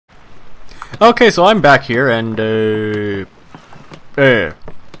Okay, so I'm back here, and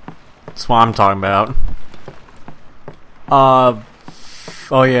that's what I'm talking about.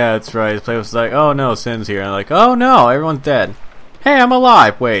 Oh yeah, that's right. The place was like, oh no, Sin's here, and I'm like, oh no, everyone's dead. Hey, I'm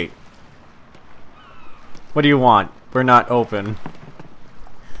alive. Wait, what do you want? We're not open.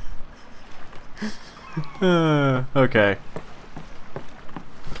 Okay.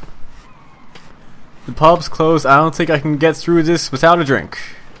 The pub's closed. I don't think I can get through this without a drink.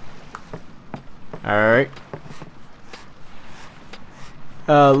 Alright.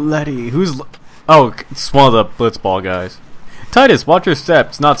 Letty, who's... Oh, it's one of the blitzball guys. Titus, watch your step.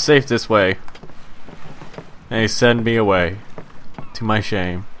 It's not safe this way. And he sent me away. To my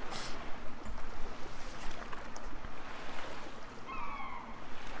shame.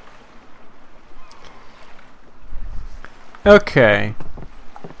 Okay.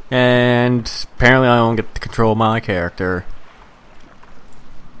 And apparently I don't get to control my character.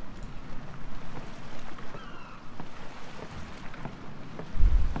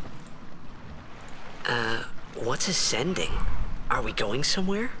 What's ascending? Are we going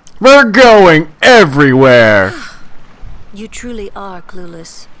somewhere? We're going everywhere! You truly are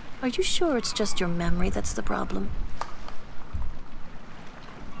clueless. Are you sure it's just your memory that's the problem?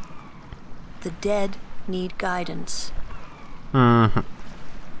 The dead need guidance. Mm-hmm.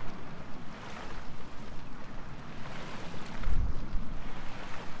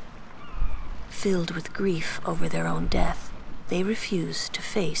 Filled with grief over their own death, they refuse to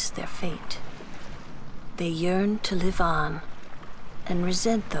face their fate. They yearn to live on and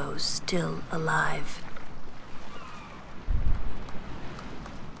resent those still alive.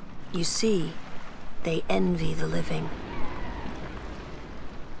 You see, they envy the living.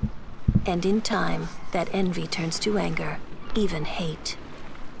 And in time, that envy turns to anger, even hate.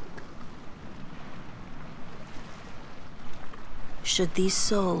 Should these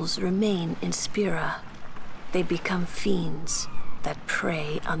souls remain in Spira, they become fiends that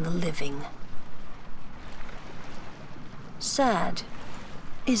prey on the living. Sad,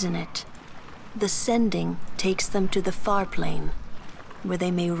 isn't it? The sending takes them to the far plane, where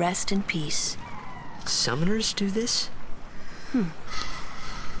they may rest in peace. Summoners do this?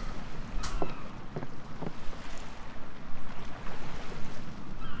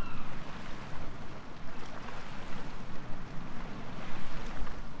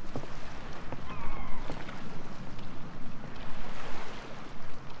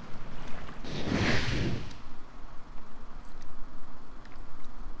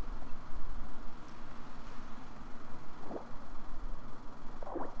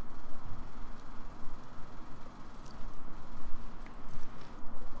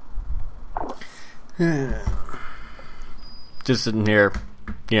 Just sitting here,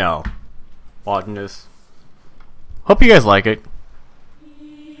 you know, watching this. Hope you guys like it.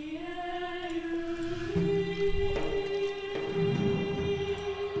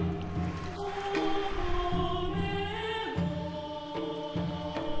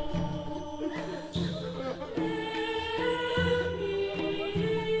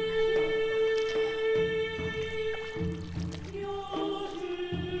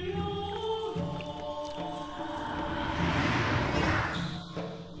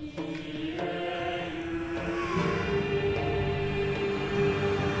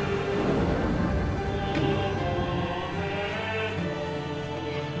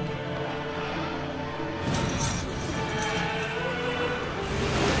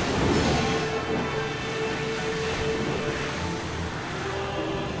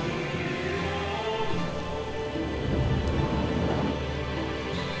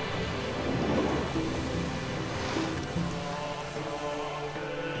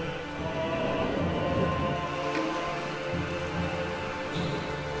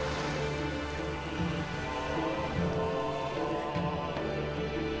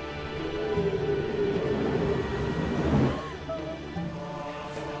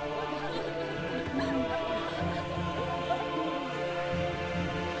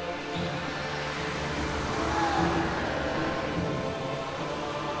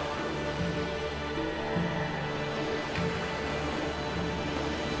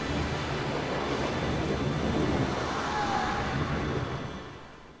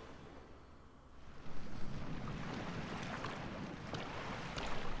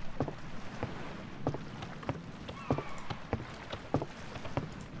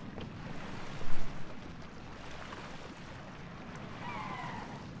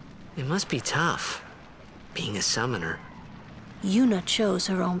 It must be tough, being a summoner. Yuna chose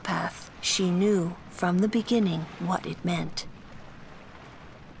her own path. She knew from the beginning what it meant.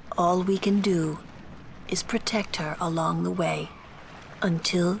 All we can do is protect her along the way,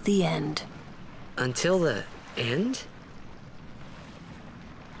 until the end. Until the end?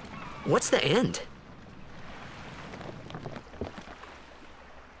 What's the end?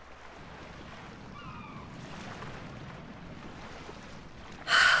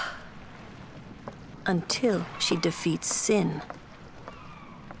 Until she defeats sin.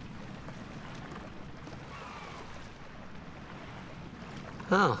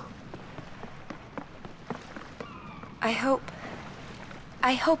 Oh.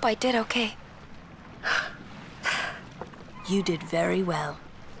 I hope I did okay. You did very well.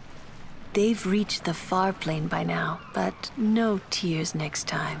 They've reached the far plane by now, but no tears next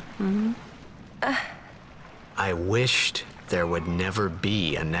time. Hmm? I wished there would never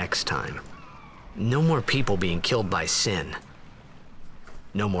be a next time. No more people being killed by sin.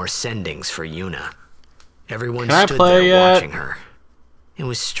 No more sendings for Yuna. Everyone stood there watching her. It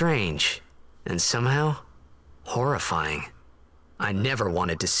was strange, and somehow horrifying. I never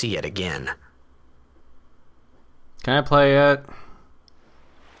wanted to see it again. Can I play yet?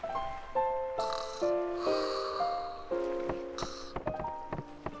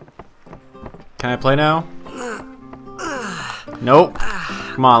 Can I play now? Nope.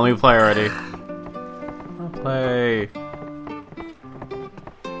 Come on, let me play already. I'll play.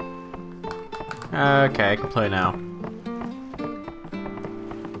 Okay, I can play now.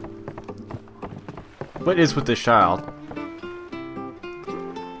 What is with this child?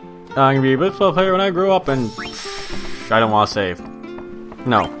 I'm gonna be a baseball player when I grow up, and I don't want to save.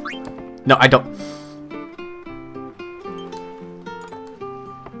 No. No, I don't.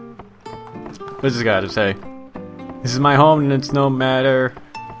 What's this guy to say? This is my home, and it's no matter.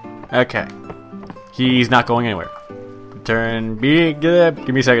 Okay. He's not going anywhere. Turn. Give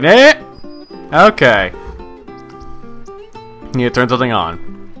me a second. Okay. Need to turn something on.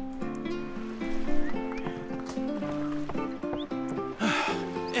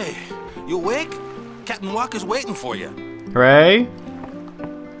 Hey, you awake? Captain Walker's waiting for you. Hooray!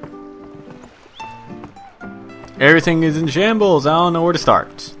 Everything is in shambles. I don't know where to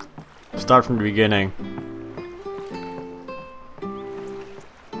start. Start from the beginning.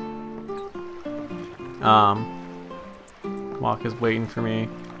 Walker's waiting for me.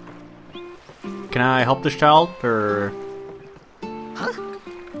 Can I help this child, or? Huh?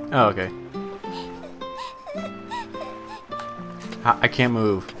 Oh, okay. I can't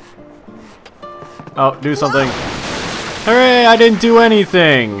move. Oh, do something. Hooray, I didn't do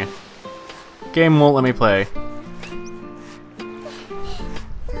anything! Game won't let me play.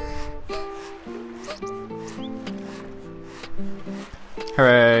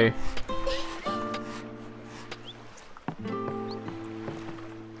 Hooray.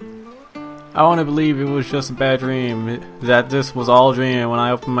 I want to believe it was just a bad dream, that this was all a dream, and when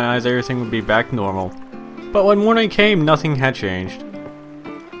I opened my eyes everything would be back to normal. But when morning came, nothing had changed.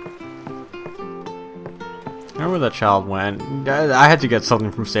 I remember where that child went. I had to get something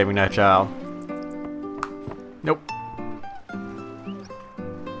from saving that child. Nope.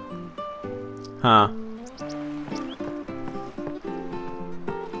 Huh.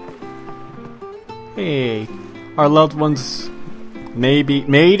 Hey, our loved ones made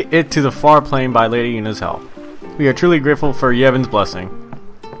it to the far plane by Lady Yuna's help. We are truly grateful for Yevon's blessing.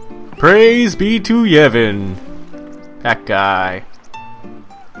 Praise be to Yevon. That guy.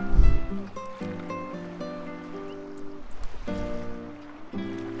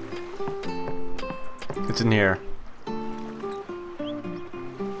 It's in here.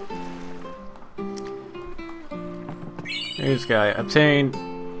 Here's this guy. Obtain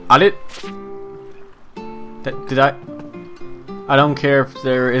audit. Did I? I don't care if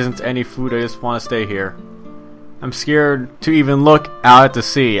there isn't any food. I just want to stay here. I'm scared to even look out at the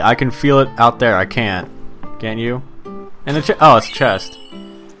sea. I can feel it out there. I can't. Can't you? And the oh, it's a chest.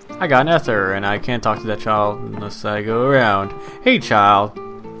 I got an ether, and I can't talk to that child unless I go around. Hey, child.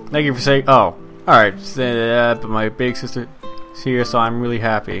 Thank you for saying. Oh, all right. But my big sister's here, so I'm really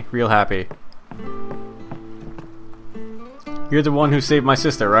happy. Real happy. You're the one who saved my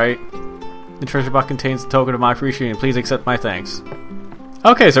sister, right? The treasure box contains the token of my appreciation. Please accept my thanks.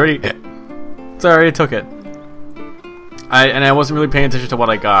 Okay, it's already took it. I wasn't really paying attention to what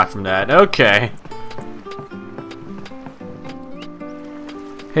I got from that. Okay.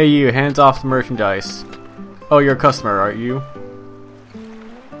 Hey you, hands off the merchandise. Oh, you're a customer, aren't you?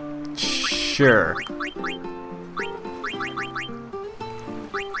 Sure.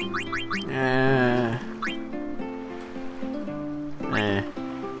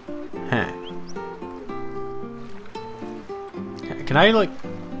 Huh. Can I, like,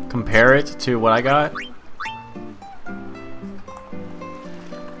 compare it to what I got?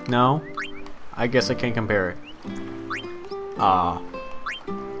 No? I guess I can't compare it. Ah.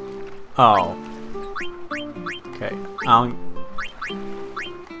 Oh. Okay, I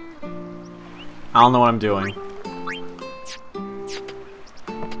don't know what I'm doing.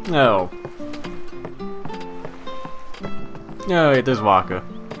 No. No, wait, there's Waka.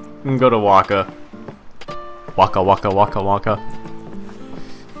 We can go to Waka. Waka, Waka, Waka, Waka.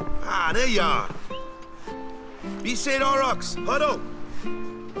 Ah, there you are. Be Saint Aurochs, huddle.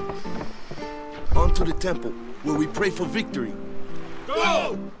 On to the temple, where we pray for victory.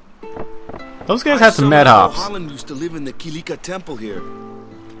 Go! Those guys had some med Lord hops. O'Holland used to live in the Kilika temple here.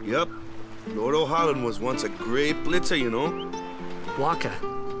 Yep. Lord O'Holland was once a great blitzer, you know. Waka.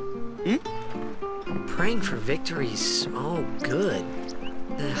 Praying for victory's all good.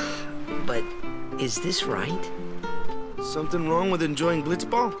 But is this right? Something wrong with enjoying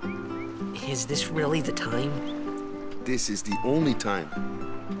blitzball? Is this really the time? This is the only time.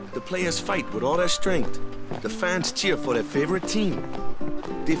 The players fight with all their strength. The fans cheer for their favorite team.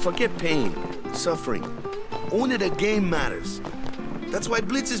 They forget pain, suffering. Only the game matters. That's why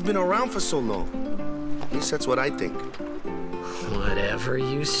Blitz has been around for so long. At least that's what I think. Whatever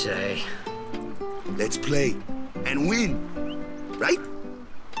you say. Let's play and win, right?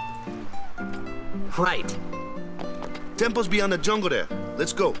 Right. Temple's beyond the jungle there.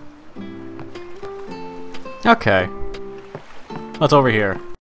 Let's go. Okay. What's over here?